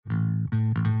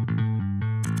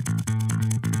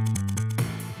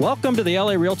Welcome to the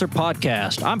LA Realtor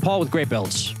Podcast. I'm Paul with Great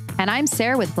Builds. And I'm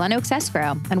Sarah with Glen Oaks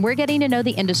Escrow, and we're getting to know the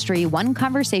industry one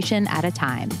conversation at a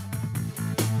time.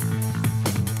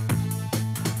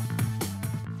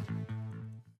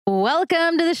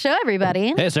 Welcome to the show,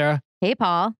 everybody. Hey, Sarah. Hey,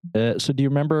 Paul. So do you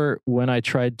remember when I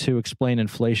tried to explain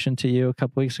inflation to you a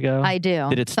couple weeks ago? I do.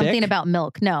 Did it stick? Something about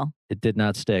milk. No, It did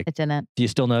not stick. it didn't. Do you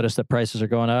still notice that prices are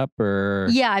going up, or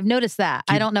Yeah, I've noticed that.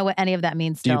 Do you- I don't know what any of that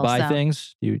means do you still. buy so.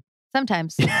 things?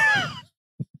 Sometimes.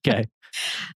 Okay.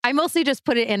 I mostly just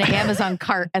put it in an Amazon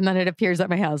cart and then it appears at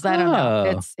my house. I don't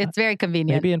know. Oh. It's very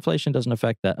convenient. Maybe inflation doesn't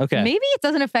affect that. Okay. Maybe it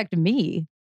doesn't affect me.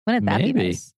 Wouldn't that be Maybe.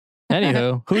 nice?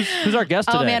 Anywho, who's our guest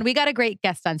today? Oh man, we got a great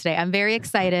guest on today. I'm very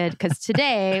excited because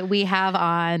today we have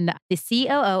on the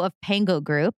COO of Pango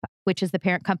Group, which is the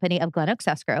parent company of Glen Oaks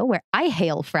Escrow, where I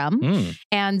hail from.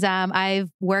 And I've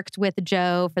worked with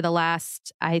Joe for the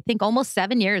last, I think, almost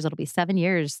 7 years. It'll be 7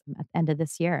 years at the end of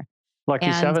this year.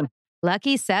 Lucky seven.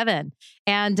 Lucky seven.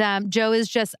 And Joe is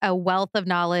just a wealth of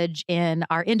knowledge in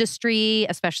our industry,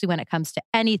 especially when it comes to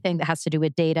anything that has to do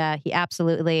with data.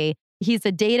 He's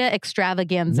a data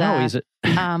extravaganza. No, he's a,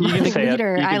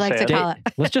 leader, I like to call it.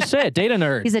 let's just say it, data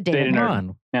nerd. He's a data Data nerd. nerd. Come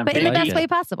on. Yeah. But in the Like best it. way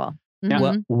possible. Yeah.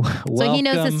 Mhm. So he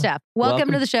knows his stuff.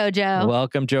 Welcome to the show, Joe.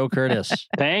 Welcome, Joe Curtis.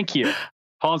 Thank you.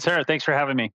 Paul and Sarah, thanks for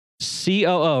having me.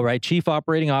 COO, right? Chief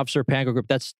Operating Officer, Pango Group.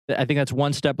 I think that's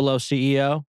one step below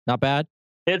CEO. Not bad.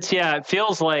 It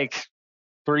feels like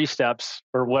 3 steps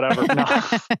or whatever. No.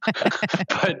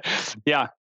 But yeah.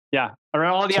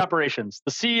 Around all the operations.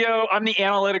 The CEO, I'm the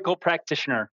analytical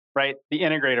practitioner, right? The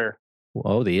integrator.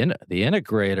 Oh, the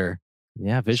integrator.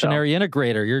 Yeah, visionary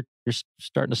integrator. You're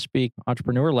starting to speak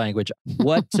entrepreneur language.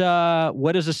 What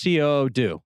does a COO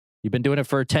do? You've been doing it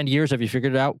for 10 years. Have you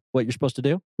figured out what you're supposed to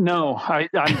do? No,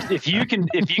 if you can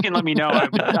let me know,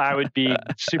 I would be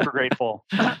super grateful.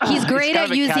 He's great It's kind at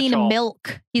of a using catch-all.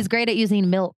 milk. He's great at using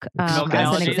milk, Milk as an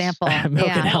analogies. example. Milk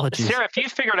Yeah. analogies. Sarah, if you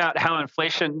figured out how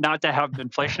not to have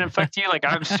inflation affect you, like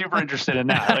I'm super interested in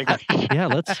that. Like, Yeah,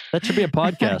 that should be a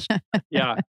podcast.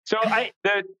 yeah. So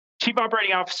the chief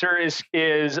operating officer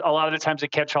is a lot of the times a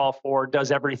catch-all for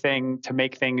does everything to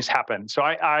make things happen. So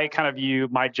I kind of view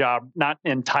my job not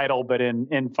in title but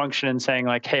in function and saying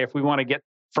like, hey, if we want to get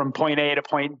from point A to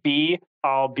point B,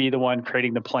 I'll be the one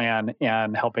creating the plan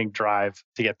and helping drive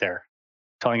to get there,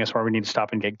 telling us where we need to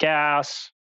stop and get gas,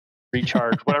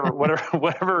 recharge,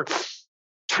 whatever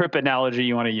trip analogy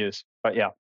you want to use. But yeah.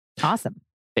 Awesome.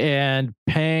 And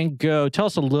Pango, tell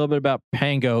us a little bit about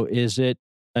Pango. Is it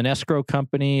an escrow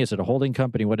company? Is it a holding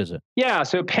company? What is it? Yeah,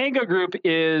 so Pango Group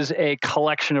is a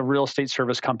collection of real estate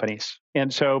service companies.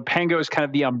 And so Pango is kind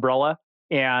of the umbrella,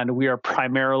 and we are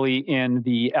primarily in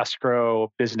the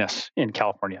escrow business in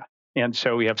California. And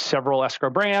so we have several escrow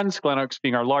brands, Glen Oaks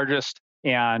being our largest,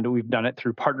 and we've done it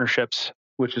through partnerships,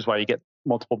 which is why you get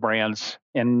multiple brands.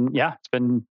 And yeah, it's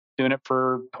been doing it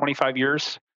for 25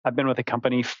 years. I've been with the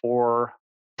company for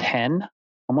 10,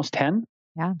 almost 10.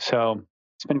 Yeah. So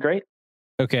it's been great.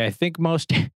 Okay, I think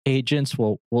most agents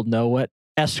will know what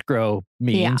escrow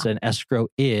means and escrow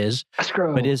is.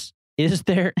 Escrow. But is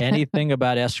there anything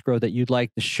about escrow that you'd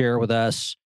like to share with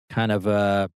us? Kind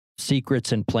of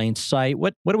secrets in plain sight.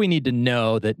 What do we need to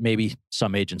know that maybe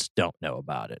some agents don't know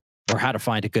about it, or how to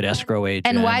find a good escrow agent?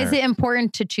 And why is it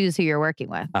important to choose who you're working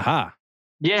with? Aha.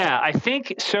 Yeah, I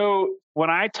think so. When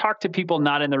I talk to people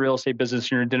not in the real estate business,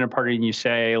 you're at a dinner party and you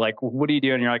say, like, what do you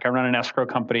do? And you're like, I run an escrow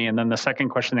company. And then the second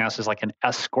question they ask is like an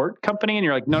escort company. And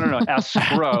you're like, no,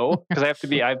 escrow, because you have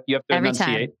to Every time.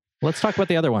 enunciate. Let's talk about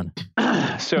the other one.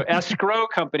 So escrow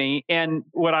company. And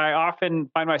what I often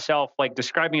find myself like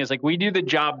describing is like, we do the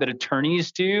job that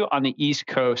attorneys do on the East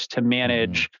Coast to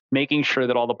manage making sure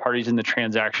that all the parties in the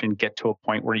transaction get to a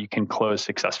point where you can close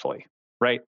successfully,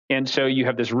 right? And so you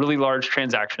have this really large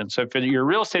transaction. So if you're a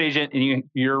real estate agent and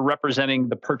you're representing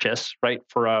the purchase, right,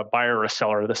 for a buyer or a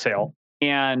seller, the sale.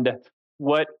 And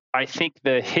what I think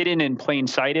the hidden in plain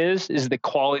sight is the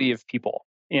quality of people.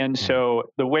 And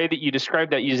so the way that you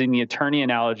describe that using the attorney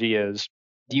analogy is,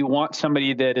 do you want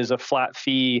somebody that is a flat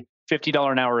fee,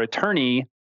 $50 an hour attorney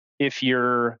if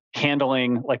you're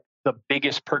handling like the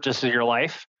biggest purchase of your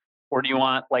life? Or do you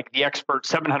want like the expert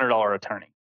 $700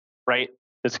 attorney, right?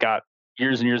 That's got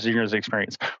years and years and years of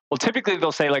experience. Well, typically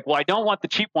they'll say like, well, I don't want the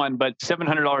cheap one, but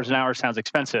 $700 an hour sounds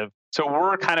expensive. So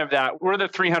we're the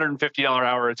 $350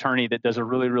 hour attorney that does a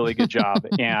really, really good job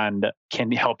and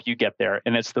can help you get there.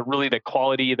 And it's really the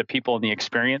quality of the people and the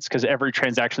experience, because every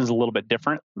transaction is a little bit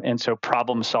different. And so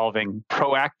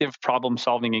proactive problem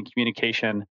solving and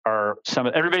communication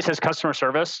everybody says customer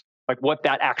service. Like what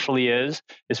that actually is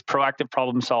proactive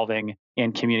problem solving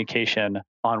and communication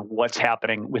on what's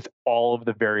happening with all of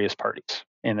the various parties.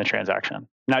 in the transaction.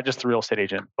 Not just the real estate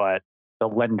agent, but the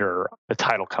lender, the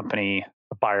title company,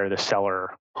 the buyer, the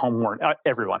seller, home warrant,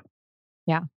 everyone.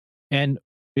 Yeah. And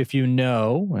if you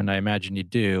know, and I imagine you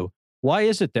do, why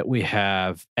is it that we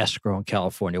have escrow in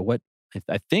California?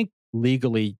 I think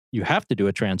legally you have to do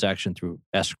a transaction through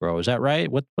escrow. Is that right?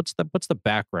 What's the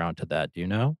background to that? Do you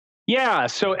know? Yeah.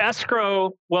 So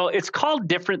escrow, well, it's called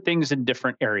different things in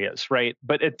different areas, right?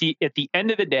 But at the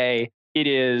end of the day, it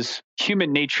is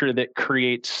human nature that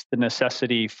creates the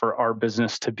necessity for our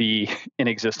business to be in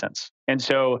existence. And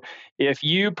so if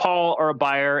you, Paul, are a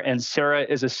buyer and Sarah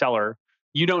is a seller,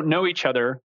 you don't know each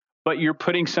other, but you're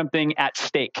putting something at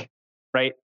stake,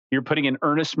 right? You're putting an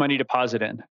earnest money deposit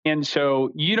in. And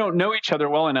so you don't know each other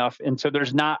well enough. And so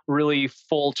there's not really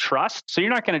full trust. So you're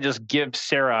not going to just give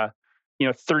Sarah,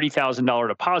 $30,000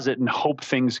 deposit and hope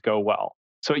things go well.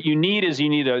 So what you need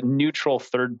a neutral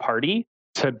third party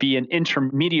to be an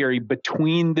intermediary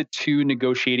between the two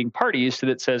negotiating parties so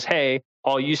that says, hey,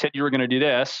 Paul, you said you were going to do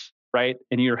this, right?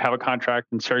 And you have a contract.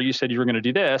 And Sarah, you said you were going to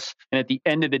do this. And at the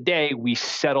end of the day, we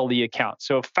settle the account.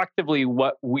 So effectively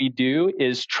what we do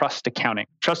is trust accounting.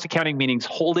 Trust accounting means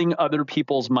holding other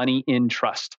people's money in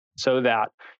trust so that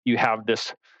you have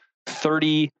this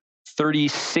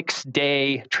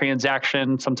 36-day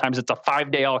transaction. Sometimes it's a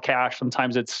 5-day all cash.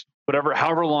 Sometimes it's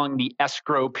however long the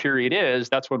escrow period is.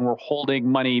 That's when we're holding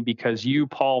money because you,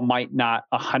 Paul, might not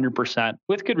 100%,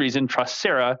 with good reason, trust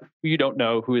Sarah, who you don't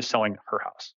know who is selling her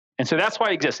house. And so that's why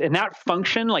it exists. And that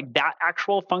function, like that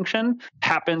actual function,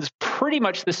 happens pretty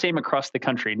much the same across the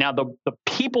country. Now, the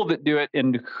people that do it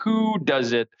and who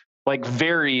does it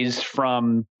varies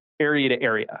from area to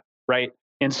area, right?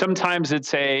 And sometimes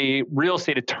it's a real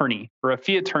estate attorney or a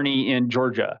fee attorney in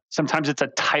Georgia. Sometimes it's a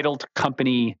titled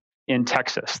company in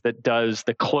Texas that does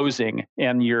the closing,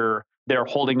 and they're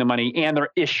holding the money and they're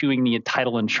issuing the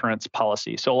title insurance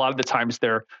policy. So a lot of the times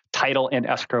their title and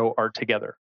escrow are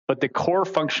together. But the core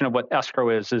function of what escrow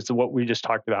is what we just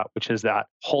talked about, which is that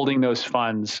holding those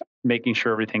funds, making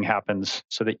sure everything happens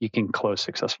so that you can close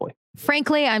successfully.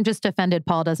 Frankly, I'm just offended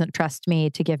Paul doesn't trust me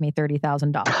to give me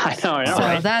 $30,000. I know. So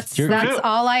right? that's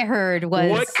all I heard was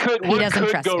what could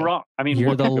go wrong? I mean,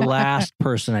 you're the last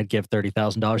person I'd give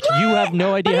 $30,000 to. You have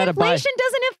no idea how to buy. Inflation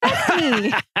doesn't affect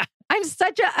me. I'm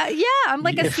such I'm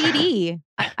like a CD.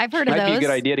 I've heard of those. Might be a good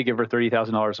idea to give her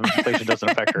 $30,000 if inflation doesn't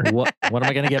affect her. What am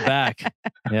I going to get back?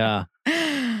 Yeah.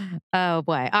 Oh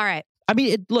boy. All right. I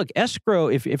mean, look, escrow,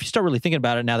 if you start really thinking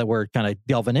about it now that we're kind of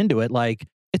delving into it,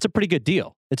 it's a pretty good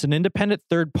deal. It's an independent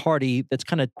third party that's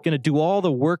kind of going to do all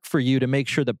the work for you to make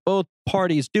sure that both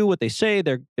parties do what they say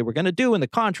they were going to do in the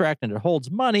contract, and it holds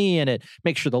money, and it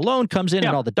makes sure the loan comes in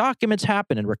and all the documents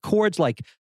happen and records.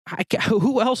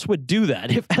 Who else would do that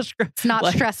if escrow? It's not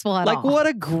stressful at all. What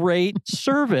a great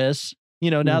service.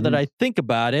 Now that I think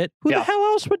about it, who the hell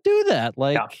else would do that?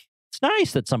 It's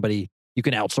nice that you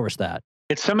can outsource that.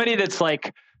 It's somebody that's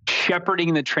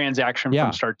shepherding the transaction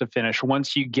from start to finish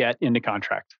once you get into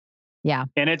contract. Yeah.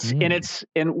 And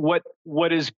what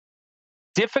is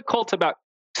difficult about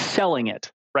selling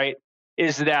it, right,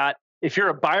 is that if you're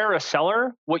a buyer or a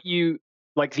seller, the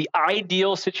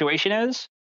ideal situation is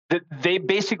that they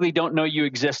basically don't know you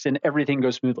exist and everything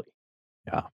goes smoothly.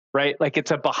 Yeah. Right?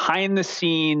 It's a behind the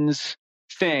scenes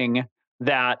thing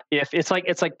that if it's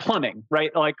like plumbing,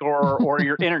 right? Or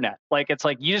your internet. It's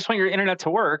you just want your internet to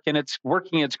work and it's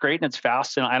working, it's great and it's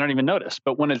fast and I don't even notice.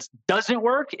 But when it doesn't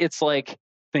work, it's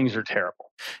things are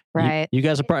terrible. Right. You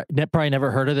guys have probably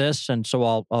never heard of this, and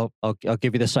so I'll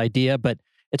give you this idea, but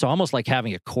it's almost like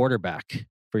having a quarterback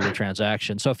for your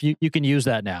transaction. So if you can use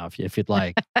that now if you'd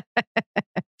like.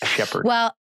 Shepherd.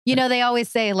 Well, they always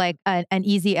say an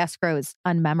easy escrow is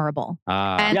unmemorable.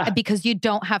 Because you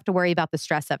don't have to worry about the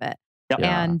stress of it. Yep.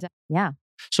 And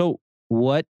So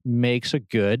what makes a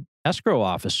good escrow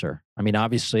officer? I mean,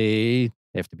 obviously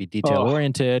they have to be detail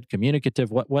oriented, communicative.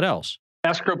 What else?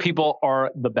 Escrow people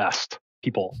are the best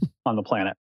people on the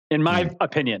planet, in my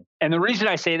opinion. And the reason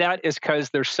I say that is because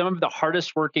they're some of the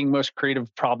hardest working, most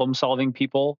creative problem solving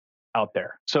people out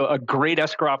there. So a great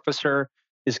escrow officer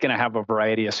is going to have a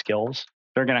variety of skills.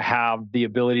 They're going to have the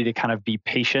ability to kind of be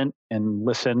patient and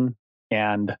listen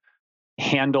and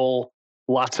handle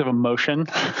lots of emotion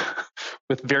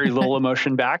with very little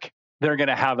emotion back. They're going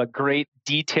to have a great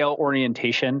detail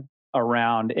orientation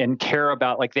around and care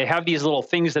about, they have these little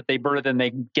things that they birth and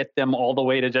they get them all the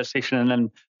way to gestation and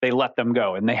then they let them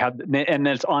go and then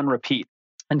it's on repeat.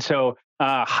 And so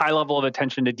high level of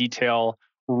attention to detail,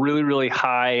 really, really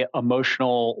high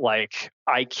emotional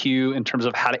IQ in terms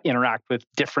of how to interact with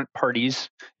different parties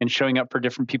and showing up for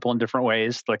different people in different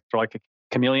ways, they're like a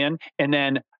chameleon. And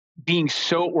then being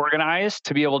so organized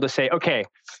to be able to say, okay,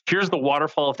 here's the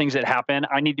waterfall of things that happen.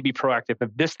 I need to be proactive. If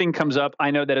this thing comes up,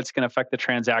 I know that it's going to affect the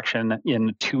transaction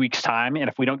in 2 weeks' time. And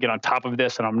if we don't get on top of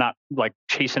this and I'm not like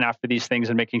chasing after these things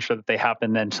and making sure that they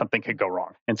happen, then something could go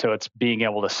wrong. And so it's being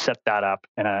able to set that up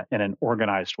in an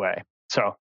organized way.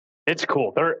 So it's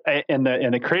cool. And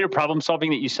the creative problem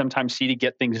solving that you sometimes see to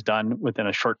get things done within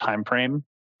a short time frame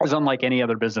is unlike any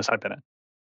other business I've been in.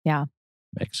 Yeah.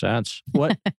 Makes sense.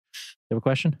 What? You have a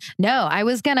question? No, I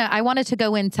wanted to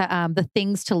go into the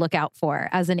things to look out for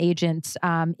as an agent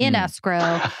in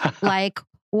escrow, like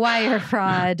wire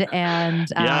fraud and,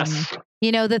 yes.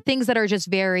 The things that are just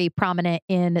very prominent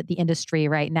in the industry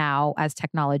right now as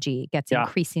technology gets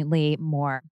increasingly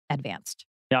more advanced.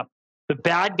 Yeah. The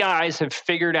bad guys have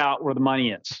figured out where the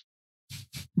money is.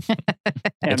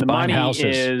 And the money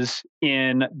is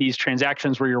in these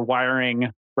transactions where you're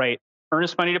wiring, right?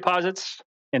 Earnest money deposits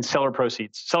and seller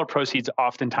proceeds. Seller proceeds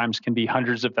oftentimes can be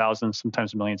hundreds of thousands,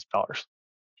 sometimes millions of dollars.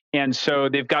 And so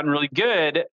they've gotten really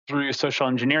good through social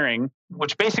engineering,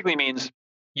 which basically means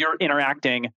you're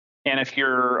interacting. And if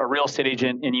you're a real estate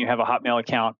agent and you have a Hotmail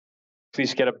account,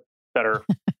 please get a better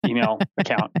email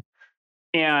account.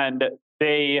 And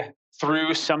they,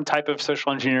 through some type of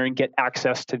social engineering, get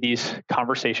access to these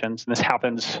conversations. And this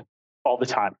happens all the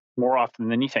time, more often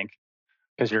than you think,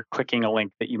 because you're clicking a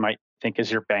link that you might think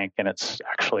is your bank and it's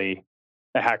actually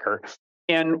a hacker.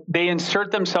 And they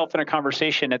insert themselves in a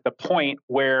conversation at the point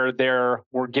where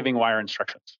we're giving wire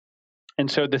instructions. And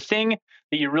so the thing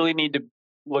that you really need to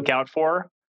look out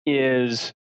for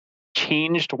is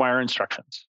changed wire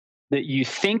instructions that you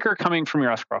think are coming from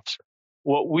your escrow officer.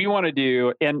 What we want to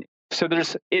do, and so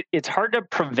it's hard to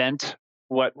prevent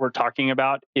what we're talking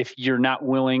about if you're not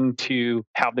willing to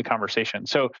have the conversation.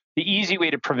 So the easy way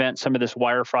to prevent some of this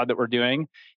wire fraud that we're doing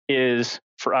is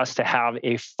for us to have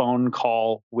a phone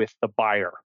call with the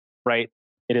buyer, right?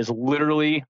 It is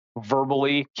literally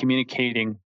verbally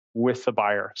communicating with the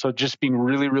buyer. So just being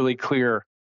really, really clear,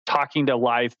 talking to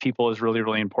live people is really,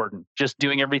 really important. Just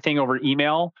doing everything over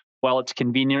email, while it's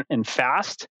convenient and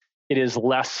fast, it is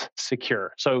less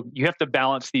secure. So you have to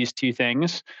balance these two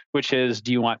things, which is,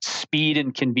 do you want speed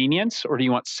and convenience or do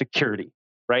you want security,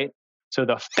 right? So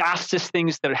the fastest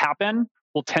things that happen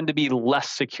will tend to be less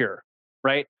secure,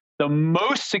 right? The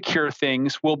most secure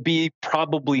things will be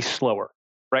probably slower,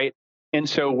 right? And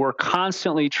so we're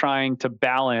constantly trying to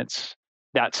balance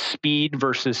that speed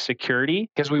versus security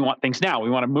because we want things now. We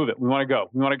want to move it. We want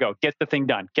to go. Get the thing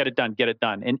done. Get it done.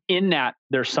 And in that,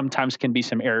 there sometimes can be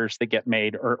some errors that get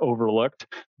made or overlooked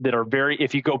that are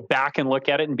if you go back and look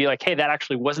at it and be like, hey, that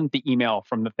actually wasn't the email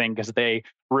from the thing because they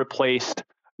replaced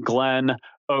Glenn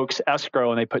Oaks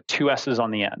Escrow and they put 2 S's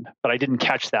on the end. But I didn't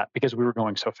catch that because we were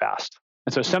going so fast.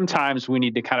 And so sometimes we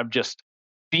need to kind of just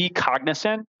be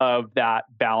cognizant of that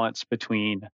balance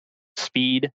between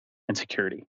speed and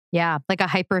security. Yeah, like a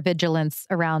hypervigilance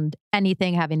around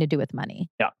anything having to do with money.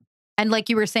 Yeah. And like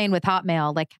you were saying with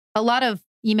Hotmail, like a lot of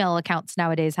email accounts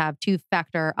nowadays have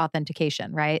 2-factor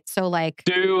authentication, right? So like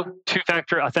do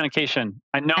 2-factor authentication.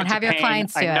 I know and it's have a your pain.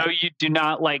 clients do I know it. you do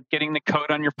not like getting the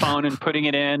code on your phone and putting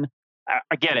it in.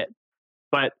 I get it.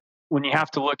 But when you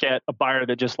have to look at a buyer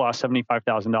that just lost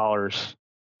 $75,000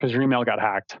 because your email got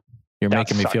hacked, you're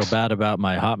making me feel bad about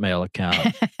my Hotmail account.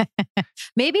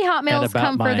 Maybe Hotmail's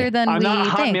come further than we think. I'm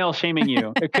not Hotmail shaming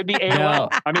you. It could be AOL. No.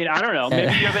 I mean, I don't know.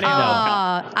 Maybe you have an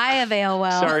AOL account. I have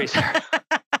AOL. Sorry.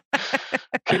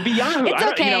 Could be Yahoo. It's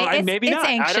okay. Maybe it's not.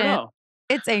 Ancient. I don't know.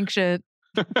 It's ancient.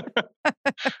 But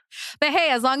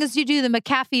hey, as long as you do the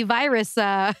McAfee virus,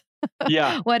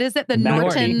 what is it? The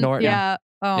Norton. Yeah.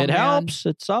 Oh, it helps.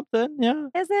 It's something. Yeah.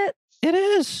 Is it? It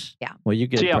is. Yeah. Well, you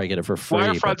probably get it for free.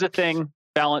 Wire fraud's a thing.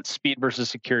 Balance speed versus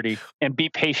security, and be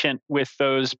patient with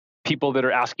those people that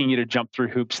are asking you to jump through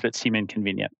hoops that seem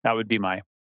inconvenient. That would be my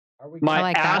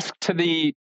ask to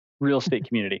the real estate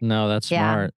community. No, that's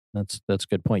smart. That's a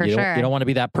good point. You don't want to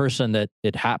be that person that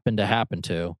it happened to happen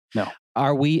to. No.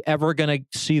 Are we ever going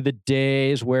to see the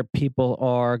days where people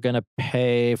are going to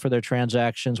pay for their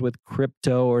transactions with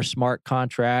crypto or smart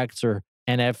contracts or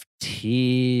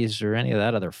NFTs or any of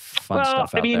that other fun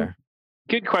stuff out there?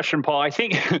 Good question, Paul. I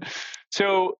think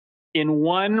so. In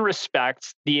one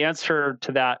respect, the answer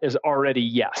to that is already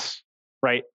yes,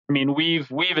 right? I mean, we've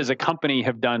as a company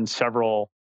have done several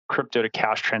crypto to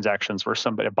cash transactions where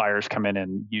buyers come in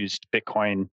and used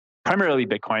Bitcoin, primarily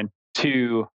Bitcoin,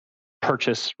 to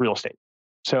purchase real estate.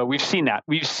 So we've seen that.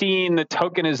 We've seen the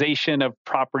tokenization of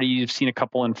property. We've seen a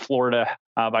couple in Florida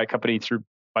by a company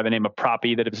by the name of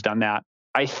Proppy that has done that.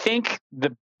 I think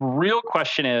the real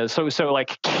question is, so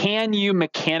like, can you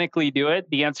mechanically do it?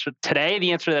 The answer to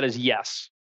that is yes,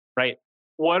 right?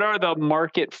 what are the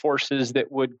market forces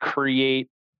that would create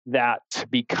that to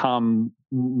become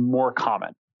more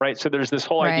common, right? So there's this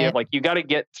whole idea of like, you got to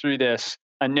get through this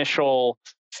initial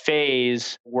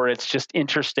phase where it's just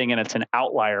interesting and it's an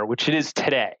outlier, which it is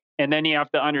today. And then you have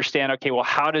to understand, okay, well,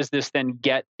 how does this then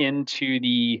get into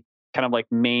the kind of like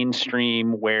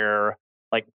mainstream where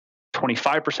like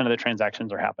 25% of the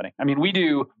transactions are happening? I mean, we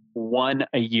do one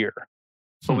a year,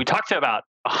 but we talk to about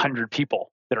 100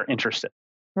 people that are interested,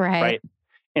 right?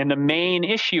 And the main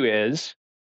issue is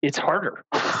it's harder.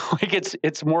 Like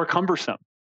it's more cumbersome.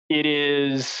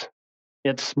 It's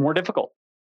more difficult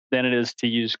than it is to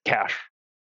use cash,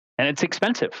 and it's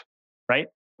expensive, right?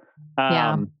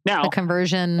 Now the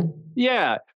conversion,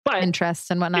 but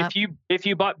interest and whatnot. If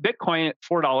you bought Bitcoin at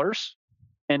 $4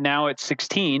 and now it's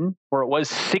 16, or it was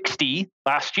 60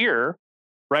 last year,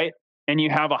 right? And you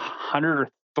have 100 or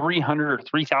 300 or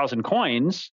 3,000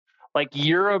 coins, like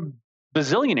you're a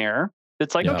bazillionaire.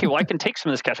 It's like, okay, well, I can take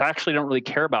some of this cash. I actually don't really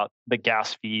care about the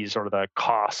gas fees or the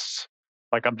costs.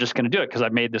 Like, I'm just going to do it because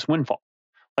I've made this windfall.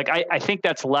 Like, I think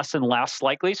that's less and less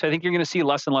likely. So I think you're going to see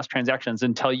less and less transactions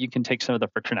until you can take some of the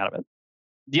friction out of it.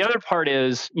 The other part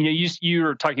is, you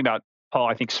were talking about, Paul,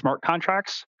 I think smart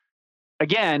contracts.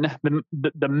 Again,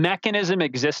 the mechanism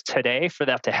exists today for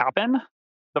that to happen.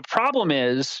 The problem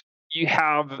is you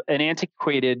have an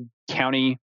antiquated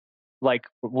county, like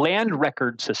land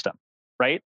record system,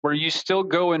 right? Where you still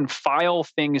go and file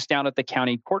things down at the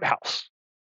county courthouse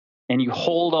and you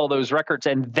hold all those records,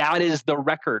 and that is the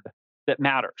record that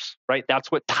matters, right?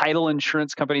 That's what title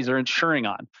insurance companies are insuring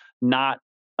on, not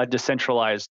a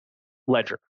decentralized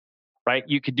ledger, right?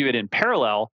 You could do it in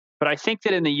parallel, but I think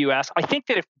that in the US, I think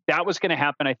that if that was going to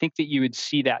happen, I think that you would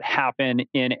see that happen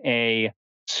in a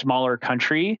smaller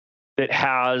country that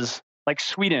has like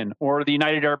Sweden or the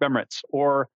United Arab Emirates,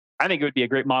 or I think it would be a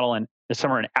great model in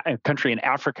somewhere in a country in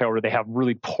Africa where they have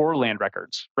really poor land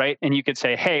records, right? And you could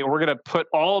say, hey, we're going to put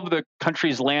all of the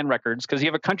country's land records, because you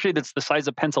have a country that's the size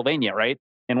of Pennsylvania, right?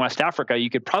 In West Africa, you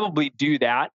could probably do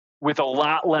that with a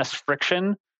lot less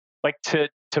friction, like to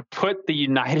put the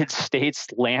United States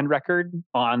land record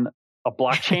on a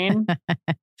blockchain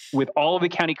with all of the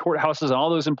county courthouses and all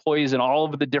those employees and all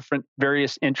of the different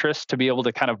various interests to be able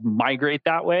to kind of migrate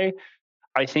that way,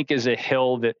 I think is a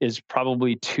hill that is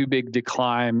probably too big to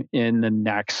climb in the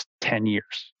next 10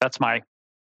 years. That's my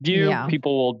view. Yeah.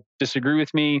 People will disagree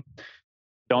with me.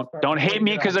 Don't hate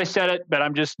me because I said it, but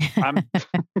I'm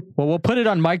Well, we'll put it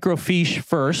on microfiche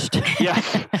first. Yeah.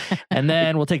 And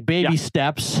then we'll take baby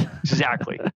steps.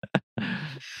 Exactly.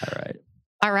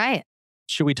 All right.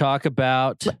 Should we talk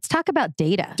about... Let's talk about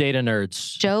data. Data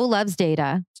nerds. Joe loves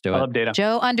data. Let's do it. I love data.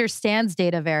 Joe understands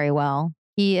data very well.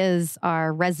 He is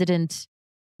our resident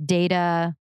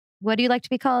data, what do you like to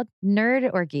be called? Nerd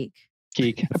or geek?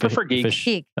 Geek. I prefer geek.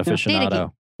 Geek. Aficionado. Data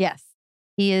geek. Yes.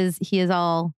 He is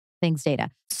all things data.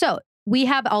 So we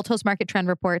have Altos Market Trend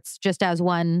Reports just as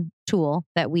one tool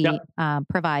that we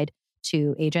provide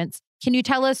to agents. Can you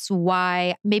tell us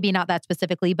why, maybe not that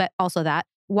specifically, but also that,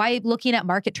 why looking at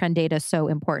market trend data is so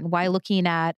important? Why looking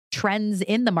at trends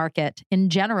in the market in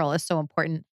general is so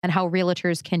important, and how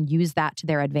realtors can use that to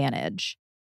their advantage?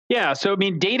 Yeah. So, I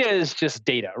mean, data is just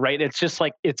data, right? It's just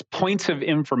like, it's points of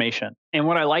information. And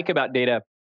what I like about data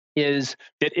is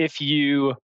that if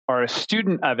you are a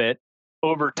student of it,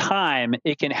 over time,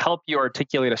 it can help you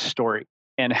articulate a story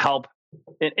and help.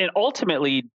 And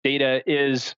ultimately, data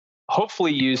is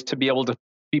hopefully used to be able to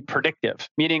be predictive,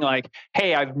 meaning like,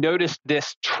 hey, I've noticed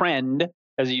this trend,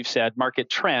 as you've said, market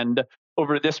trend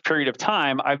over this period of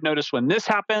time. I've noticed when this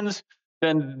happens,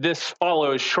 then this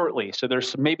follows shortly. So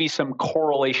there's maybe some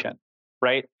correlation,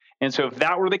 right? And so if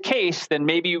that were the case, then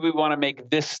maybe we want to make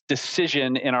this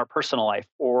decision in our personal life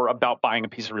or about buying a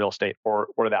piece of real estate or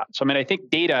that. So, I mean, I think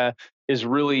data is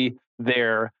really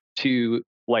there to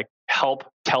like help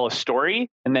tell a story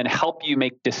and then help you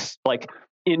make this like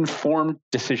informed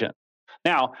decision.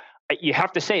 Now, you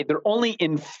have to say they're only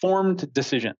informed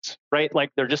decisions, right? Like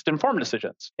they're just informed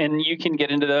decisions. And you can get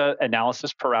into the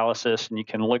analysis paralysis and you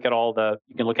can look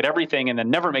at everything and then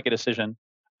never make a decision.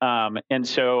 And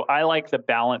so I like the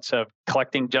balance of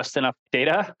collecting just enough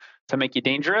data to make you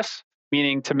dangerous,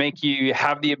 meaning to make you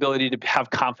have the ability to have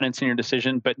confidence in your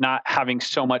decision, but not having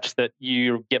so much that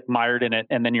you get mired in it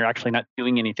and then you're actually not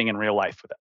doing anything in real life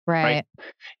with it. Right.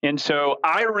 And so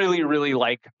I really, really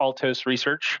like Altos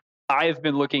research. I've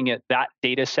been looking at that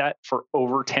data set for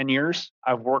over 10 years.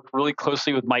 I've worked really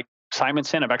closely with Mike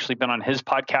Simonson. I've actually been on his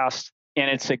podcast, and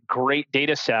it's a great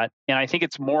data set. And I think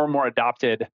it's more and more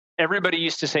adopted. Everybody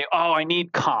used to say, oh, I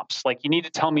need comps. Like you need to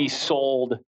tell me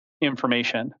sold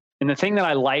information. And the thing that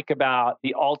I like about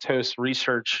the Altos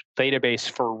research database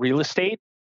for real estate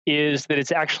is that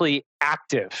it's actually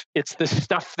active. It's the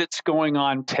stuff that's going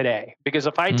on today. Because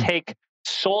if I take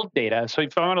sold data, so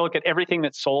if I want to look at everything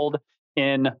that's sold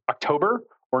in October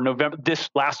or November, this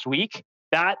last week,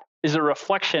 that is a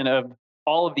reflection of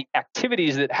all of the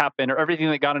activities that happened or everything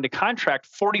that got into contract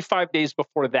 45 days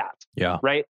before that. Yeah.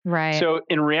 Right. Right. So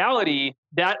in reality,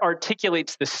 that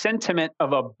articulates the sentiment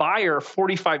of a buyer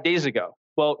 45 days ago.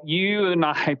 Well, you and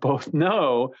I both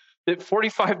know that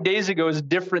 45 days ago is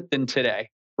different than today,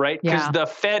 right? Because the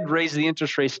Fed raised the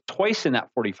interest rates twice in that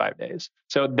 45 days.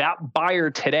 So that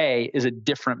buyer today is a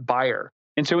different buyer.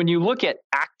 And so when you look at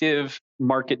active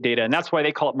market data, and that's why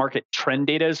they call it market trend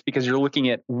data, is because you're looking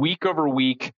at week over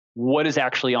week, what is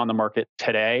actually on the market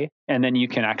today, and then you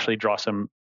can actually draw some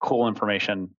cool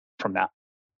information from that.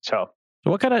 So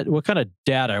what kind of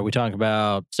data are we talking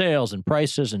about? Sales and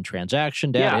prices and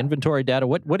transaction data, inventory data.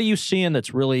 What are you seeing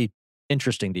that's really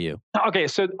interesting to you? Okay,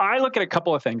 so I look at a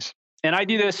couple of things, and I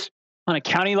do this on a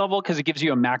county level because it gives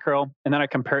you a macro, and then I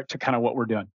compare it to kind of what we're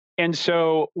doing. And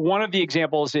so one of the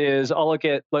examples is I'll look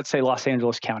at, let's say, Los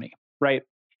Angeles County, right?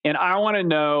 And I want to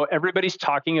know, everybody's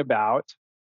talking about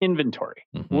inventory.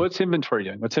 What's inventory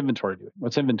doing? What's inventory doing?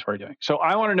 What's inventory doing? So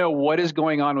I want to know what is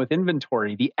going on with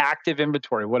inventory, the active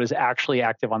inventory, what is actually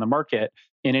active on the market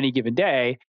in any given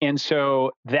day. And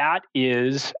so that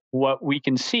is what we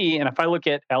can see. And if I look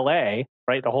at LA,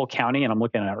 right, the whole county, and I'm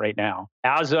looking at it right now,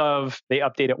 as of they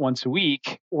update it once a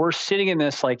week, we're sitting in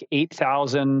this like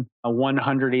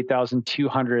 8,100,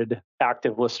 8,200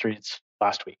 active listings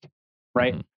last week,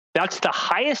 right? That's the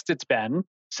highest it's been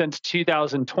since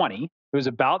 2020. It was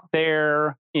about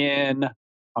there in,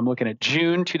 I'm looking at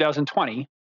June 2020,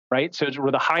 right? So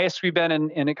we're the highest we've been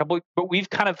in a couple, but we've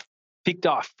kind of peaked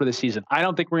off for the season. I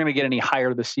don't think we're going to get any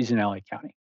higher this season in LA County,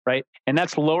 right? And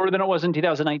that's lower than it was in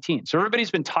 2019. So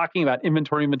everybody's been talking about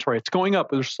inventory. It's going up.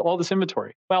 There's all this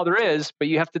inventory. Well, there is, but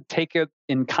you have to take it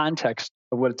in context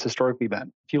of what it's historically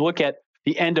been. If you look at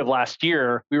the end of last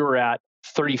year, we were at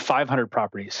 3,500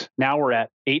 properties. Now we're at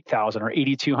 8,000 or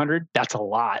 8,200. That's a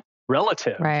lot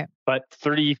relative, right? But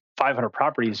 3,500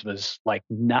 properties was like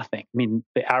nothing. I mean,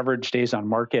 the average days on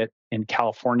market in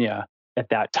California at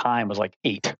that time was like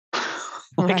 8.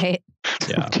 Right.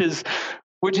 Yeah.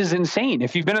 Which is insane.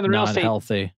 If you've been in the real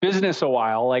estate business a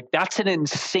while, like that's an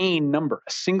insane number,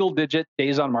 a single digit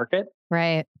days on market,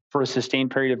 right, for a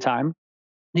sustained period of time.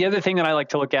 The other thing that I like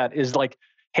to look at is like,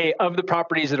 hey, of the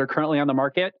properties that are currently on the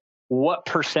market, what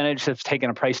percentage has taken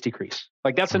a price decrease?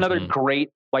 Like that's another great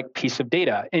like piece of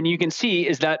data. And you can see,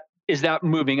 is that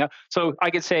moving up? So I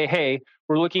could say, hey,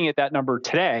 we're looking at that number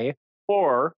today,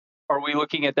 or are we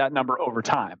looking at that number over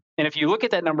time? And if you look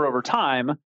at that number over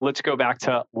time, let's go back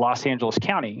to Los Angeles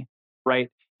County, right?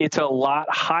 It's a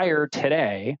lot higher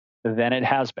today than it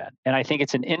has been. And I think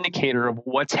it's an indicator of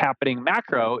what's happening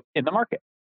macro in the market,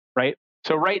 right?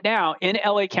 So right now in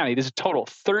LA County, this is total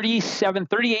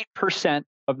 38%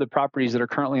 of the properties that are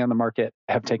currently on the market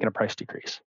have taken a price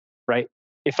decrease, right?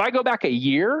 If I go back a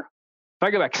year, if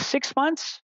I go back 6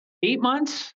 months, 8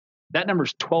 months, that number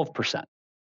is 12%.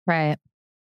 Right.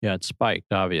 Yeah, it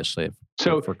spiked, obviously.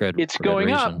 So it's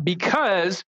going up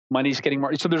because money's getting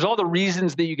more. So there's all the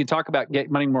reasons that you can talk about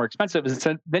get money more expensive.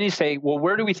 And then you say, well,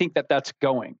 where do we think that that's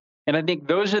going? And I think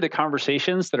those are the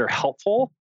conversations that are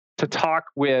helpful to talk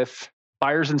with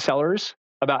buyers and sellers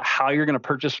about how you're going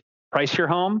to price your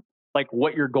home, like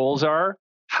what your goals are,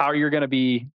 how you're going to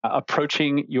be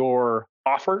approaching your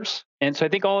offers. And so I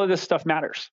think all of this stuff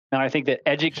matters. And I think that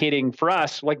educating for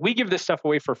us, like we give this stuff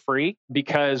away for free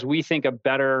because we think a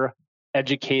better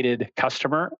educated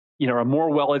customer, a more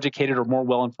well-educated or more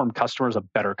well-informed customer is a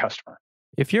better customer.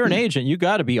 If you're an agent, you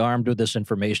got to be armed with this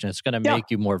information. It's going to make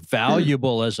you more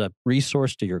valuable as a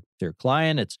resource to your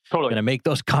client. It's going to make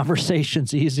those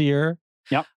conversations easier.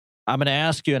 Yep. I'm going to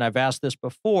ask you, and I've asked this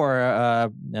before,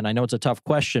 and I know it's a tough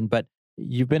question, but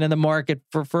you've been in the market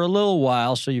for a little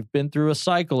while, so you've been through a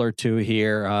cycle or two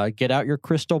here. Get out your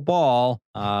crystal ball.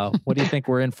 What do you think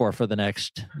we're in for the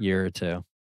next year or two?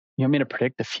 You want me to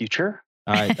predict the future?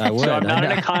 I would. So I'm not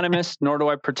an economist, nor do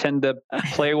I pretend to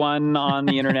play one on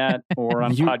the internet or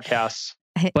on podcasts.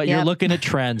 But you're looking at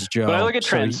trends, Joe. But I look at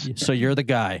trends. So you're the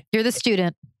guy. You're the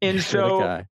student. And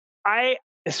so I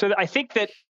think that,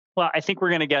 I think we're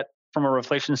going to get, from a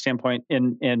reflation standpoint,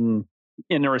 in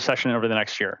a recession over the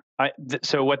next year.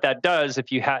 So what that does,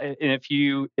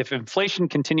 if inflation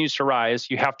continues to rise,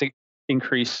 you have to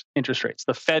increase interest rates.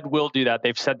 The Fed will do that.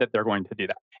 They've said that they're going to do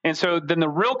that. And so then the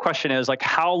real question is, like,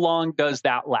 how long does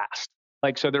that last?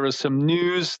 Like, so there was some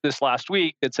news this last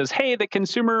week that says, hey, the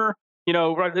consumer,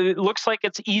 it looks like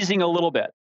it's easing a little bit.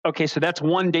 Okay, so that's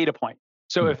one data point.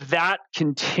 So if that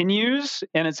continues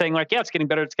and it's saying like, yeah, it's getting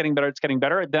better, it's getting better, it's getting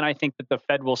better, then I think that the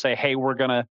Fed will say, hey, we're going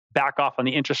to back off on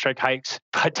the interest rate hikes,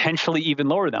 potentially even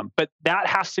lower them. But that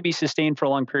has to be sustained for a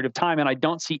long period of time. And I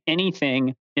don't see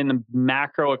anything in the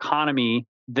macro economy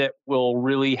that will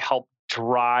really help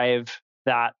drive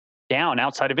that down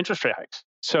outside of interest rate hikes.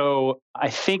 So I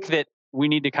think that we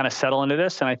need to kind of settle into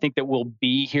this. And I think that we'll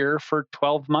be here for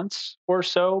 12 months or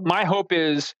so. My hope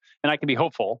is, and I can be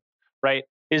hopeful, right,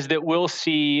 is that we'll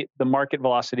see the market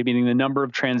velocity, meaning the number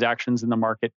of transactions in the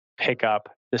market, pick up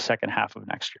the second half of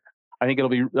next year.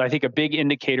 I think a big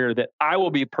indicator that I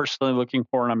will be personally looking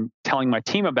for and I'm telling my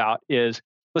team about is,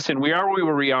 listen, we are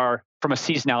where we are from a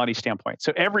seasonality standpoint.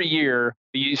 So every year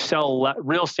you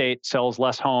real estate sells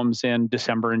less homes in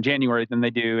December and January than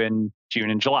they do in June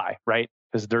and July, right?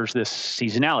 Because there's this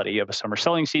seasonality of a summer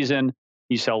selling season,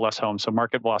 you sell less homes, so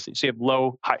market velocity. So you have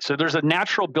low, high. So there's a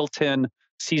natural built-in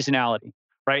seasonality,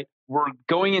 right? We're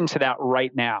going into that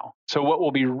right now. So what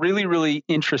will be really, really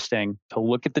interesting to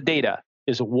look at the data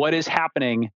is what is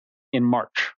happening in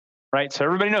March, right? So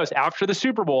everybody knows after the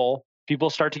Super Bowl, people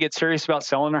start to get serious about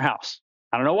selling their house.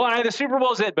 I don't know why the Super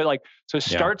Bowl is it, but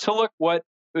start to look what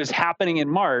is happening in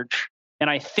March. And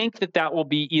I think that will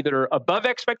be either above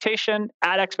expectation,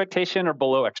 at expectation, or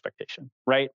below expectation,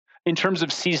 right? In terms of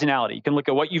seasonality, you can look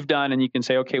at what you've done and you can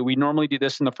say, okay, we normally do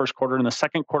this in the first quarter. In the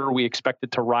second quarter, we expect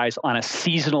it to rise on a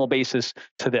seasonal basis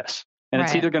to this. And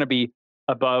it's either going to be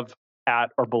above, at,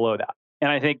 or below that.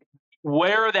 And I think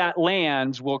where that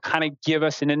lands will kind of give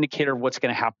us an indicator of what's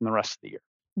going to happen the rest of the year.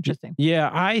 Interesting. Yeah,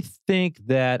 I think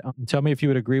that, tell me if you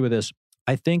would agree with this.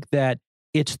 I think that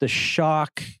it's the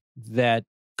shock that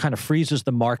kind of freezes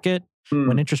the market.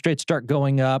 When interest rates start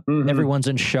going up, everyone's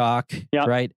in shock,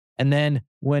 right? And then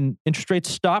when interest rates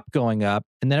stop going up,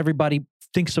 and then everybody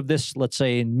thinks of this, let's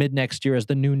say in mid next year as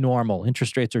the new normal.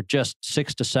 Interest rates are just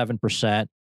 6 to 7%.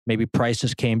 Maybe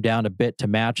prices came down a bit to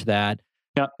match that.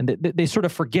 And they sort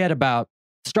of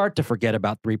start to forget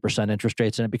about 3% interest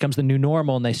rates, and it becomes the new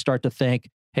normal. And they start to think,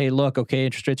 hey, look, okay,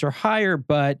 interest rates are higher,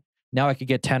 but now I could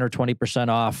get 10 or 20%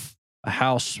 off a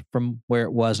house from where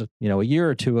it was, a year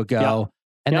or two ago.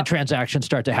 And then transactions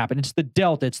start to happen. It's the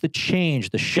delta, it's the change,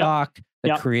 the shock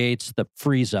that creates the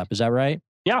freeze up. Is that right?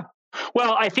 Yeah.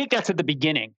 Well, I think that's at the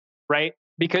beginning, right?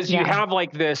 Because you have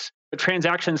like this, the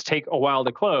transactions take a while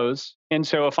to close. And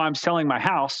so if I'm selling my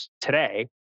house today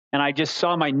and I just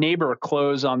saw my neighbor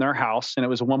close on their house and it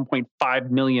was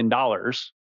 $1.5 million,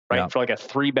 right? For like a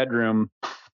 3-bedroom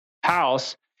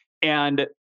house. And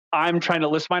I'm trying to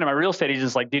list mine, and my real estate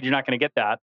agent's like, dude, you're not going to get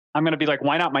that. I'm going to be like,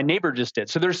 why not? My neighbor just did.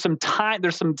 So there's some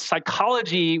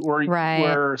psychology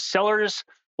where sellers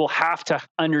will have to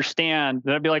understand.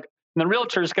 They'll be like, and the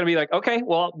realtor is going to be like, okay,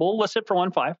 well, we'll list it for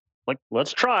 1.5. Like,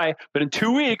 let's try. But in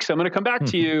 2 weeks, I'm going to come back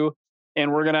to you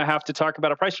and we're going to have to talk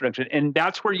about a price reduction. And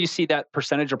that's where you see that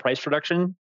percentage of price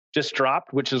reduction just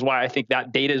dropped, which is why I think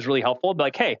that data is really helpful. But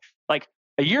like, hey, like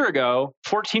a year ago,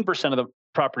 14% of the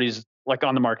properties like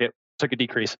on the market took a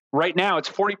decrease. Right now, it's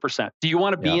 40%. Do you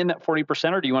want to be in that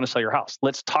 40% or do you want to sell your house?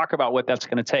 Let's talk about what that's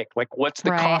going to take. Like, what's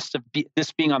the cost of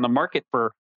this being on the market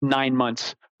for 9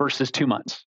 months versus 2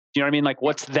 months? Do you know what I mean? Like,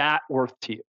 what's that worth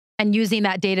to you? And using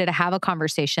that data to have a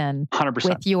conversation 100%.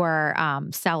 with your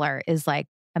seller is like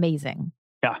amazing.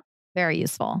 Yeah. Very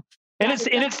useful. And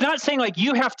it's not saying like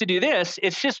you have to do this.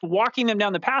 It's just walking them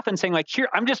down the path and saying like, here,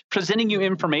 I'm just presenting you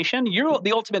information. You're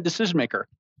the ultimate decision maker,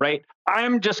 right?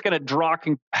 I'm just going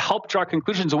to help draw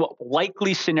conclusions of what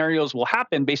likely scenarios will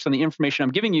happen based on the information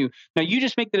I'm giving you. Now you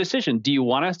just make the decision. Do you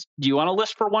want to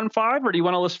list for 1.5 or do you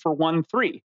want to list for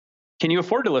 1.3? Can you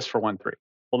afford to list for 1.3?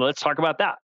 Well, let's talk about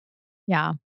that.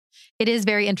 Yeah. It is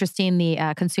very interesting,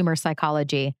 the consumer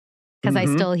psychology, because I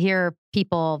still hear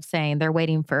people saying they're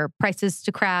waiting for prices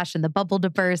to crash and the bubble to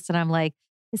burst. And I'm like,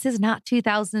 this is not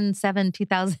 2007,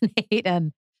 2008.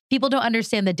 And people don't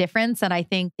understand the difference. And I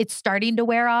think it's starting to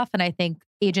wear off. And I think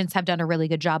agents have done a really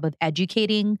good job of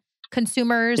educating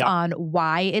consumers on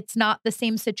why it's not the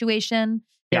same situation.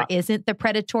 There isn't the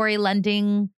predatory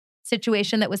lending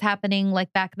situation that was happening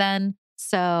like back then.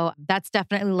 So that's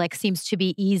definitely like seems to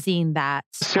be easing that.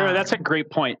 Sarah, that's a great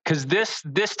point. Because this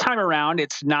time around,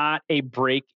 it's not a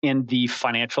break in the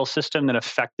financial system that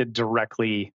affected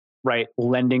directly, right,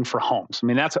 lending for homes. I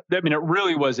mean, it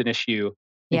really was an issue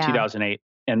in 2008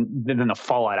 and then the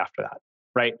fallout after that,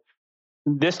 right?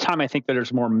 This time, I think that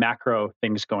there's more macro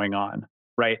things going on,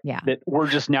 right? Yeah. That we're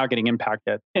just now getting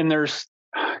impacted. And there's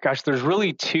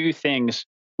really two things.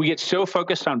 We get so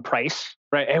focused on price,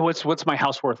 right? Hey, what's my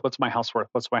house worth? What's my house worth?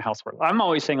 What's my house worth? I'm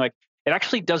always saying like, it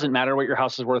actually doesn't matter what your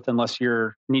house is worth unless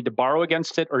you need to borrow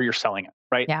against it or you're selling it,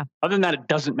 right? Yeah. Other than that, it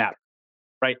doesn't matter,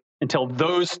 right? until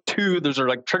those are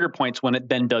like trigger points when it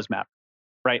then does matter,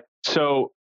 right?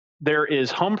 So there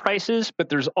is home prices, but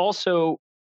there's also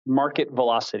market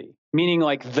velocity, meaning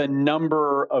like the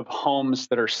number of homes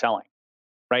that are selling,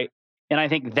 right? And I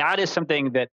think that is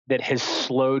something that has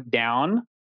slowed down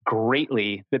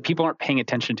greatly that people aren't paying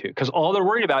attention to, because all they're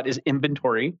worried about is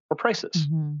inventory or prices,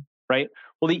 right?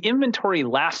 Well, the inventory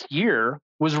last year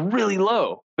was really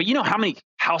low, but you know how many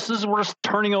houses were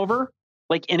turning over?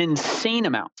 Like an insane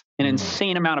amount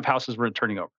of houses were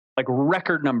turning over, like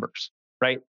record numbers,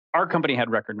 right? Our company had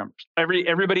record numbers.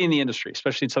 Everybody in the industry,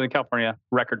 especially in Southern California,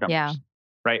 record numbers,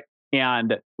 right?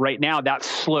 And right now that's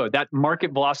slowed. That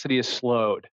market velocity is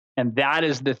slowed. And that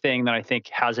is the thing that I think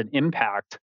has an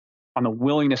impact on the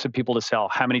willingness of people to sell,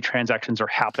 how many transactions are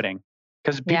happening.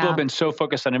 Because people have been so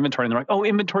focused on inventory and they're like, oh,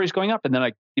 inventory is going up. And then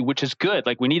like, which is good.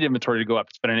 Like we need inventory to go up.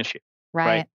 It's been an issue.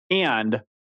 Right.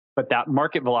 But that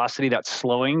market velocity, that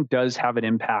slowing does have an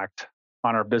impact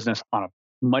on our business on a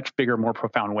much bigger, more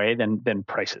profound way than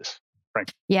prices.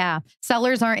 Right. Yeah.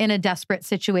 Sellers aren't in a desperate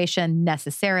situation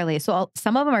necessarily. So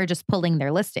some of them are just pulling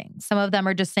their listings. Some of them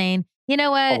are just saying, you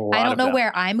know what? I don't know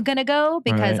where I'm going to go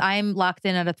because I'm locked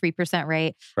in at a 3%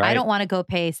 rate. I don't want to go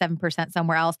pay 7%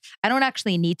 somewhere else. I don't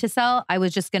actually need to sell. I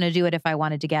was just going to do it if I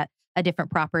wanted to get a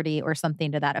different property or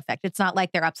something to that effect. It's not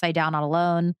like they're upside down on a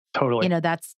loan. Totally. You know,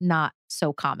 that's not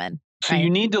so common. So you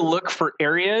need to look for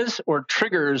areas or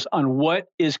triggers on what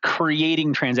is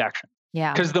creating transactions.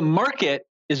 Yeah. Because the market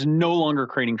is no longer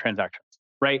creating transactions,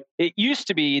 right? It used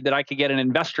to be that I could get an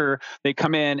investor, they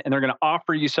come in and they're going to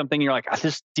offer you something. You're like, oh,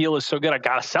 this deal is so good. I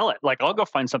got to sell it. Like, I'll go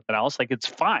find something else. Like, it's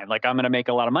fine. Like, I'm going to make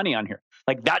a lot of money on here.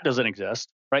 Like, that doesn't exist,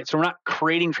 right? So we're not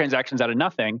creating transactions out of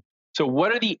nothing. So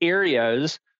what are the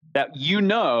areas that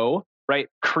right,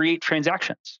 create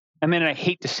transactions? I mean, I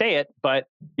hate to say it, but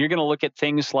you're going to look at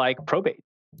things like probate.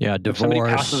 Yeah, divorce. If somebody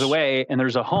passes away and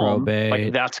there's a home, probate.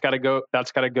 Like that's got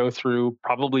to go through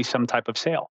probably some type of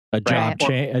sale. A job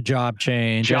change. Job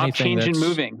change and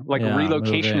moving. Like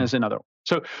relocation is another one.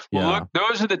 So look,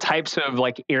 those are the types of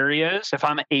like areas, if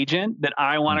I'm an agent, that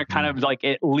I want to kind of like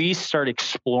at least start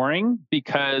exploring,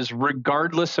 because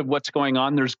regardless of what's going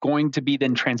on, there's going to be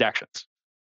then transactions.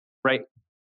 Right.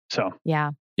 So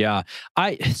yeah.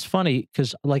 It's funny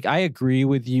because like I agree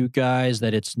with you guys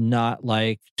that it's not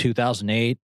like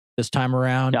 2008 this time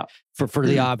around for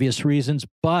the obvious reasons,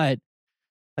 but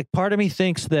like part of me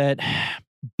thinks that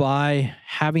by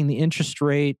having the interest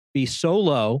rate be so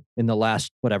low in the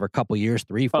last couple years,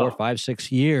 3, 4, 5,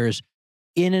 6 years,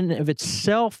 in and of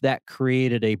itself, that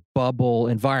created a bubble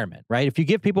environment, right? If you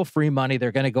give people free money,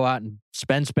 they're going to go out and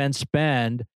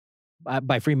spend.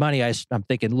 By free money, I'm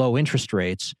thinking low interest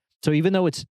rates. So even though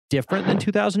it's different than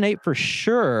 2008 for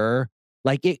sure,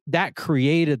 like that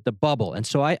created the bubble. And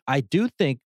so I do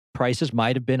think prices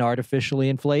might have been artificially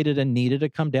inflated and needed to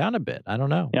come down a bit. I don't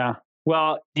know. Yeah.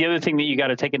 Well, the other thing that you got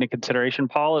to take into consideration,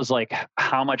 Paul, is like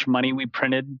how much money we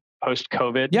printed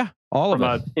post-COVID. Yeah, all of it.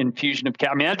 From an infusion of cash.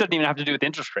 I mean, that doesn't even have to do with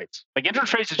interest rates. Like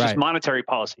interest rates is just monetary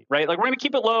policy, right? Like we're going to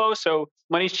keep it low, so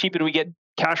money's cheap and we get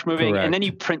cash moving. Correct. And then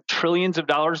you print trillions of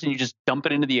dollars and you just dump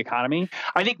it into the economy.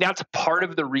 I think that's part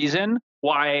of the reason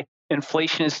why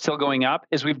inflation is still going up,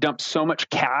 is we've dumped so much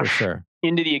cash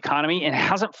into the economy and it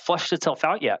hasn't flushed itself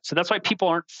out yet. So that's why people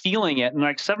aren't feeling it. And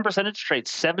like 7% interest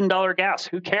rates, $7 gas,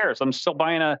 who cares? I'm still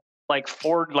buying a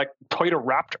Ford, Toyota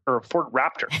Raptor or Ford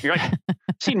Raptor. You're like,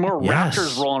 seen more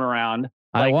Raptors rolling around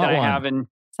I want one. I have in.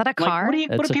 Is that a car? What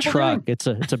are people truck. doing?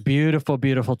 It's a beautiful,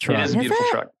 beautiful truck. It is a beautiful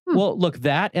truck. Well, look,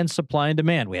 that and supply and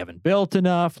demand. We haven't built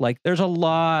enough. Like there's a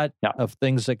lot of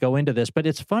things that go into this, but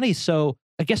it's funny. So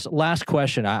I guess last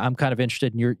question, I'm kind of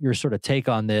interested in your sort of take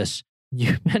on this.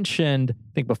 You mentioned,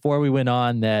 I think before we went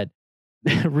on, that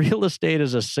real estate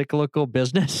is a cyclical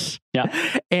business.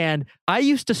 Yeah. And I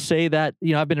used to say that,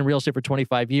 I've been in real estate for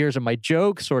 25 years and my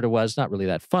joke sort of was, not really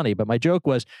that funny, but my joke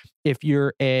was, if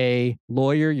you're a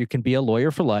lawyer, you can be a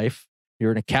lawyer for life.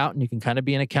 You're an accountant, you can kind of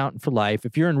be an accountant for life.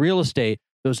 If you're in real estate,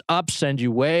 those ups send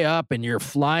you way up and you're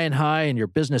flying high and your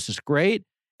business is great.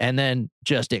 And then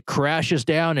just it crashes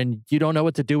down and you don't know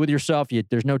what to do with yourself.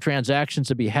 There's no transactions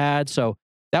to be had. So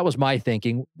that was my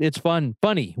thinking. It's fun,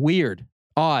 funny, weird,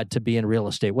 odd to be in real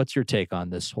estate. What's your take on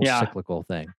this whole cyclical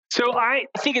thing? So I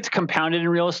think it's compounded in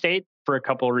real estate for a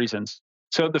couple of reasons.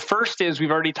 So the first is,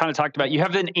 we've already kind of talked about, you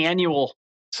have an annual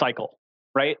cycle,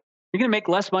 right? You're going to make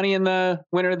less money in the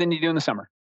winter than you do in the summer.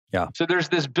 Yeah. So there's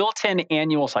this built-in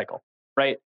annual cycle,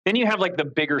 right? Then you have like the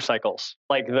bigger cycles,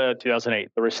 like the 2008,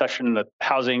 the recession, the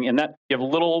housing, and that you have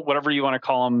little, whatever you want to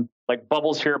call them, like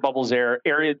bubbles here, bubbles there,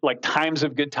 area, like times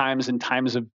of good times and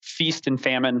times of feast and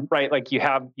famine, right? Like you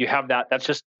have that. That's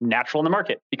just natural in the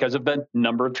market because of the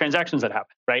number of transactions that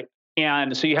happen, right?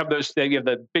 And so you have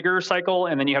the bigger cycle,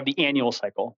 and then you have the annual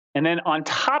cycle. And then on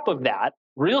top of that,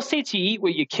 real estate's you eat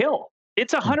what you kill.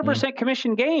 It's 100%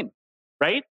 commission game,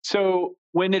 right? So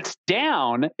when it's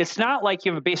down, it's not like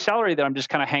you have a base salary that I'm just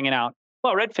kind of hanging out.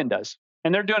 Well, Redfin does,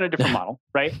 and they're doing a different model,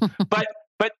 right? But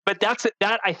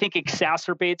that I think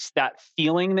exacerbates that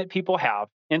feeling that people have.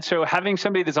 And so having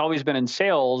somebody that's always been in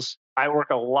sales, I work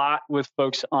a lot with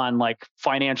folks on like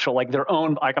financial, like their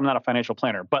own, like I'm not a financial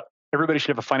planner, but everybody should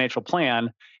have a financial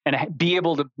plan and be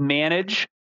able to manage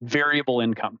variable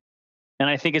income. And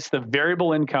I think it's the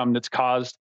variable income that's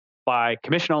caused by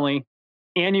commission only,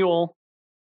 annual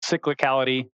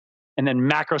cyclicality, and then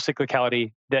macro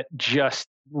cyclicality that just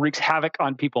wreaks havoc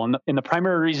on people. And the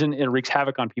primary reason it wreaks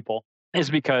havoc on people is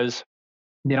because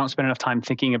they don't spend enough time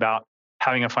thinking about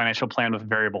having a financial plan with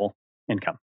variable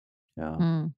income.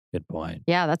 Yeah. Good point.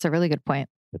 Yeah, that's a really good point.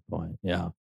 Good point. Yeah.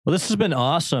 Well, this has been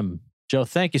awesome. Joe,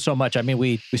 thank you so much. I mean,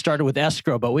 we started with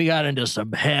escrow, but we got into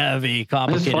some heavy,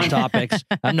 complicated topics.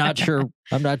 I'm not sure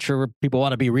people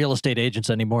want to be real estate agents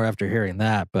anymore after hearing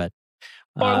that, but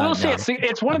well, I will say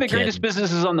it's one of the greatest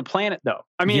businesses on the planet, though.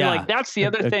 I mean, like that's the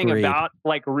other thing about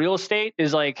like real estate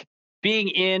is like being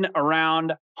in,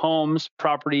 around homes,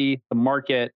 property, the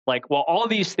market. Like, well, all of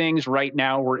these things right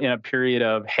now, we're in a period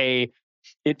of, hey,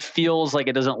 it feels like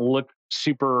it doesn't look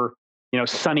super,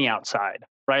 sunny outside,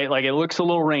 right? Like it looks a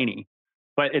little rainy,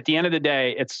 but at the end of the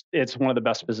day, it's one of the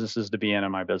best businesses to be in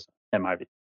my business, in my view.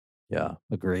 Yeah,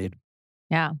 agreed.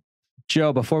 Yeah.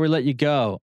 Joe, before we let you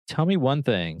go, tell me one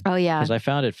thing. Oh, yeah. Because I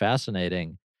found it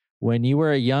fascinating. When you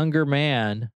were a younger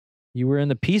man, you were in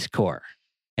the Peace Corps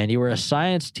and you were a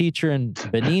science teacher in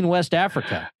Benin, West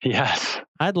Africa. Yes.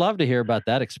 I'd love to hear about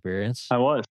that experience. I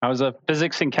was a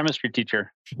physics and chemistry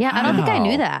teacher. Yeah, I don't think I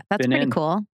knew that. That's pretty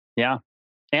cool. Yeah.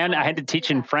 And I had to teach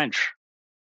in French.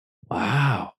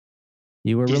 Wow.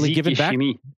 You were really giving back.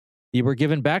 You were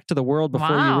giving back to the world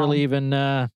before you really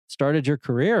even started your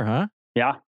career, huh?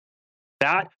 Yeah.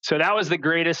 So that was the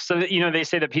greatest. So they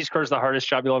say that Peace Corps is the hardest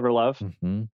job you'll ever love.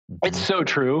 It's so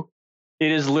true.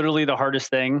 It is literally the hardest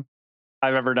thing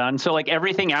I've ever done. So like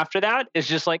everything after that is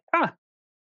just like,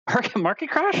 market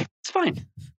crash. It's fine.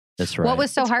 That's right. What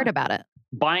was so hard about it?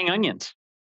 Buying onions.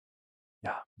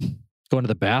 Yeah. Going to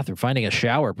the bathroom, finding a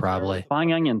shower, probably.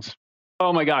 Buying onions.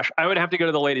 Oh my gosh. I would have to go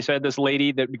to the lady. So I had this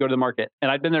lady that would go to the market, and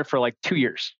I'd been there for like 2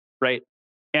 years. Right.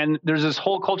 And there's this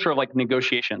whole culture of like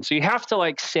negotiation. So you have to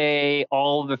like say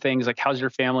all the things like, how's your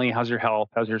family? How's your health?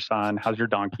 How's your son? How's your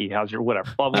donkey? How's your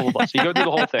whatever, blah, blah, blah, blah. So you go through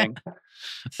the whole thing.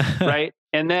 Right.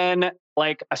 And then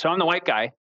so I'm the white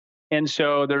guy. And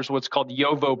so there's what's called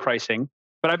YOVO pricing,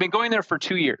 but I've been going there for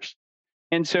 2 years.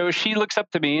 And so she looks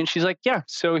up to me and she's like, yeah,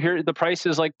 so here the price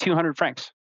is like 200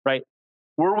 francs, right?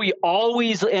 Where we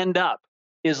always end up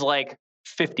is like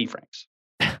 50 francs.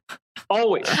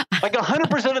 Always, like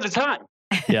 100% of the time.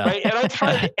 Yeah. Right. And I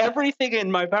tried everything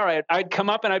in my power. I'd come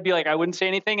up and I'd be like, I wouldn't say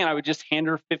anything. And I would just hand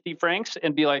her 50 francs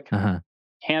and be like, could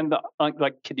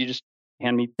you just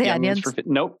hand me the onions for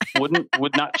 50? Nope.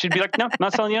 Would not. She'd be like, no,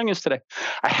 not selling the onions today.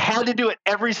 I had to do it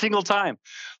every single time.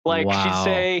 Like she'd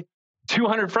say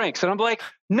 200 francs. And I'm like,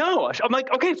 no. I'm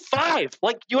like, okay, 5.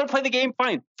 Like, you want to play the game?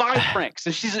 Fine. 5 francs.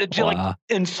 And she's like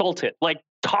insulted. Like,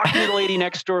 talking to the lady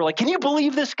next door, like, can you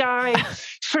believe this guy? He's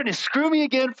trying to screw me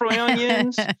again for my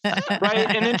onions,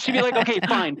 right? And then she'd be like, okay,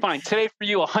 fine. Today for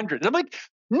you, 100. And I'm like,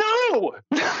 no,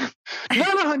 not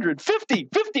 100, 50.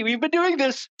 We've been doing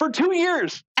this for 2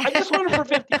 years. I just want it for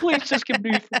 50. Please just give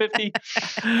me for 50.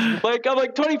 Like, I'm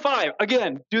like 25.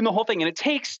 Again, doing the whole thing. And it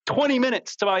takes 20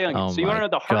 minutes to buy onions. So you want to know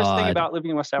the hardest thing about living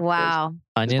in West Africa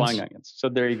is buying onions. So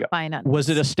there you go. Was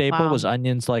it a staple? Was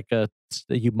onions like a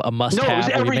must-have? No, it was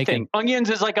everything. Onions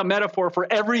is like a metaphor for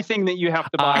everything that you have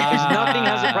to buy because nothing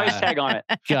has a price tag on it.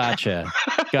 Gotcha.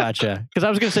 Because I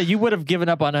was going to say, you would have given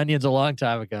up on onions a long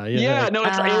time ago. Yeah, no,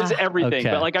 it's everything. Okay.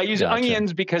 But like I use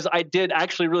onions because I did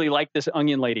actually really like this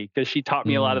onion lady because she taught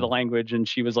me a lot of the language and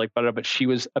she was like, but she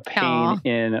was a pain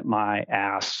in my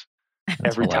ass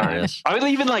every time. I would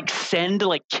even like send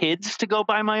like kids to go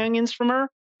buy my onions from her.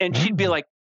 And she'd be like,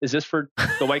 is this for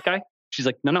the white guy? She's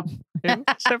like, no.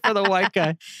 Except for the white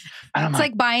guy. It's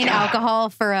like buying alcohol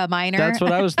for a minor. That's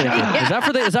what I was thinking. Is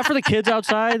that for the kids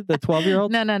outside, the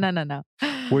 12-year-olds? No.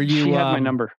 Were you? She had my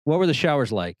number. What were the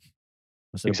showers like?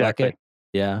 Was it a bucket?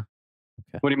 Yeah.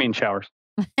 Okay. What do you mean showers?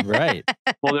 Right.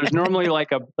 Well, there's normally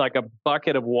like a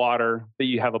bucket of water that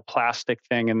you have a plastic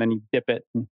thing, and then you dip it.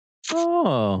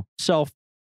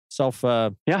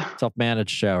 Self-managed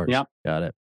showers. Yeah. Got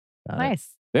it. Nice.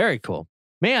 Very cool.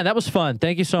 Man, that was fun.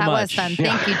 Thank you so That much. was fun.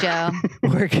 Thank you, Joe.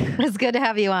 It was good to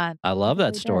have you on. I love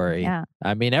that story. Yeah.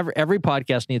 I mean, every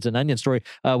podcast needs an onion story.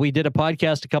 We did a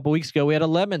podcast a couple weeks ago. We had a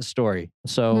lemon story.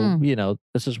 So,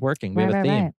 this is working. We have a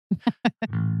theme.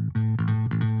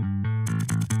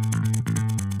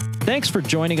 Thanks for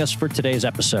joining us for today's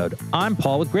episode. I'm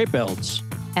Paul with Great Builds.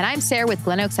 And I'm Sarah with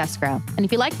Glen Oaks Escrow. And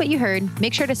if you like what you heard,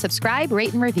 make sure to subscribe,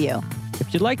 rate, and review.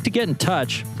 If you'd like to get in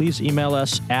touch, please email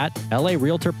us at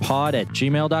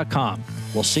larealtorpod@gmail.com.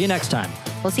 We'll see you next time.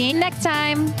 We'll see you next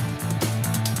time.